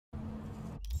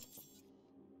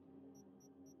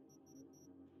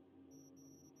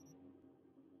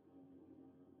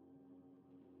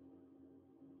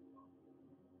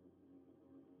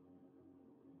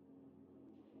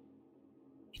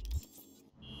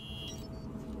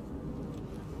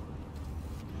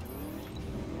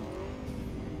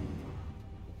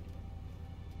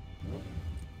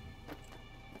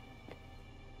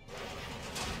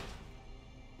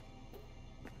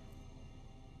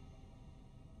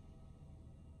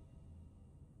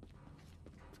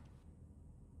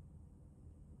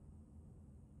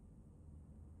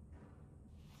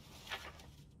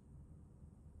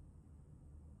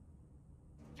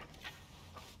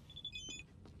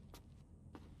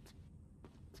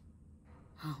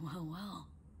Oh, well.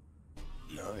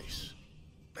 Nice.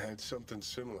 I had something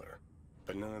similar,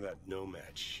 but none of that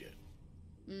nomad shit.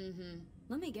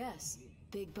 Let me guess.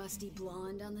 Big busty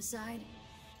blonde on the side?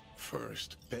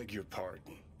 First, beg your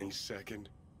pardon. And second,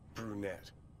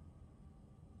 brunette.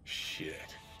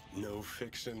 Shit. No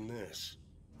fixing this.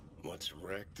 What's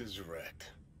wrecked is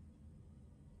wrecked.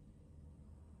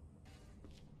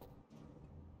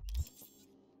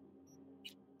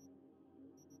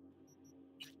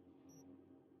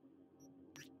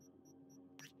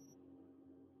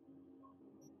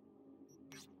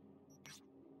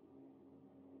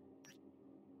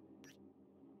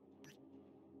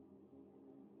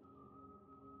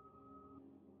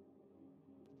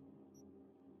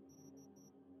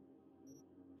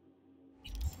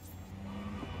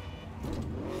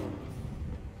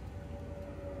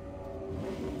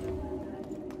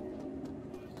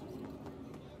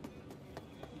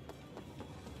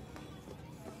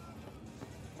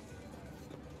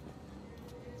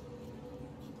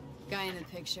 Guy in the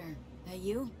picture. That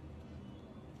you?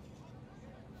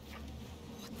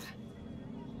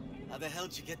 How the hell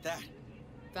did you get that?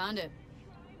 Found it.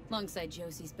 Alongside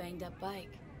Josie's banged up bike.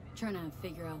 Trying to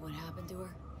figure out what happened to her.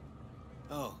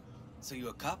 Oh, so you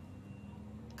a cop?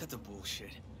 Cut the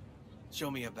bullshit. Show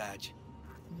me a badge.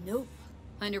 Nope.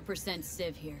 100%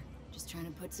 Civ here. Just trying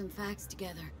to put some facts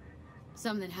together.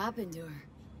 Something happened to her.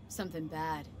 Something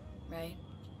bad, right?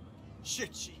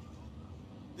 Shit,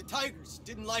 the Tigers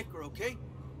didn't like her, okay?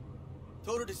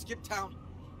 Told her to skip town.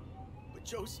 But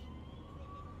Josie...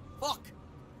 Fuck!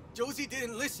 Josie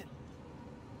didn't listen.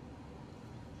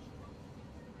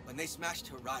 When they smashed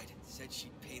her ride, said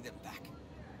she'd pay them back.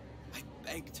 I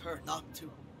begged her not to.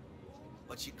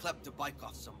 But she clept the bike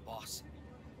off some boss.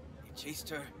 They chased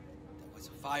her. There was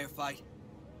a firefight.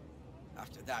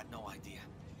 After that, no idea.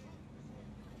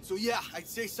 So yeah, I'd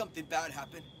say something bad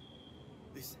happened.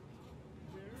 Listen.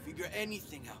 Figure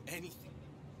anything out, anything.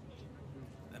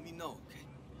 Let me know, okay?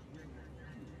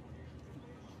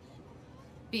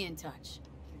 Be in touch.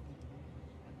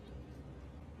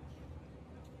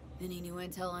 Any new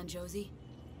intel on Josie?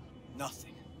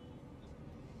 Nothing.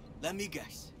 Let me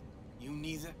guess. You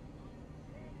neither?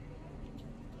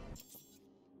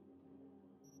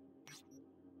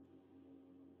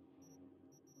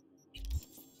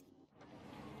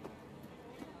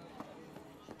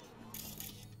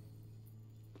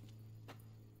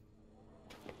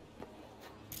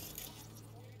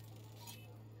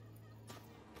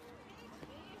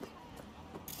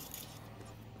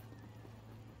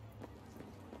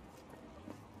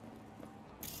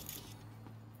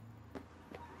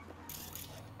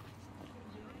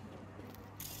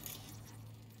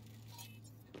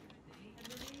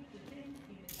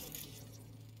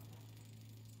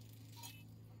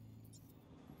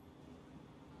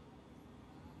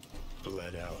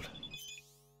 Bled out.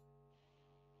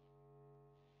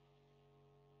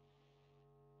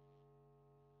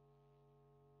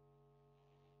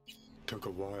 Took a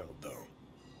while, though.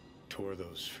 Tore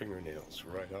those fingernails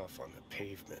right off on the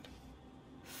pavement.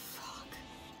 Fuck.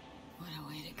 What a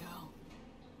way to go.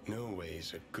 No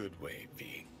way's a good way,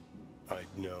 V. I'd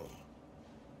know.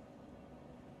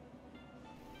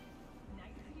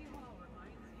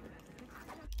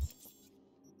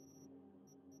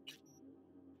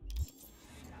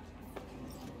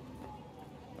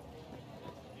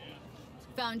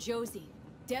 Found Josie.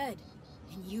 Dead.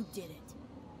 And you did it.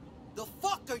 The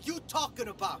fuck are you talking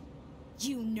about?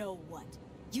 You know what?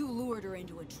 You lured her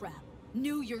into a trap.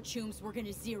 Knew your chooms were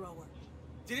gonna zero her.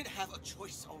 Didn't have a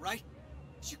choice, alright?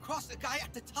 She crossed the guy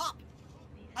at the top.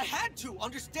 I had to,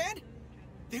 understand?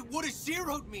 They would've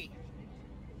zeroed me.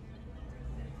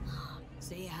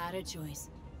 So you had a choice.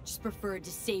 Just preferred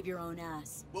to save your own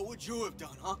ass. What would you have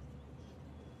done, huh?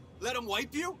 Let them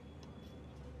wipe you?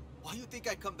 Why do you think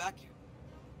I come back here?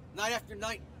 Night after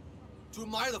night? To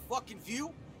admire the fucking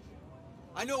view?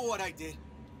 I know what I did.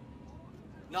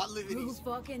 Not living Who easy.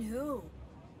 fucking who?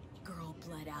 Girl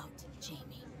bled out,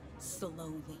 Jamie.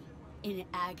 Slowly. In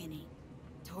agony.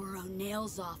 Tore her own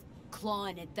nails off,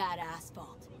 clawing at that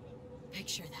asphalt.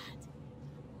 Picture that.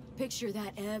 Picture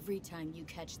that every time you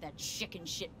catch that chicken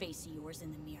shit face of yours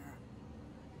in the mirror.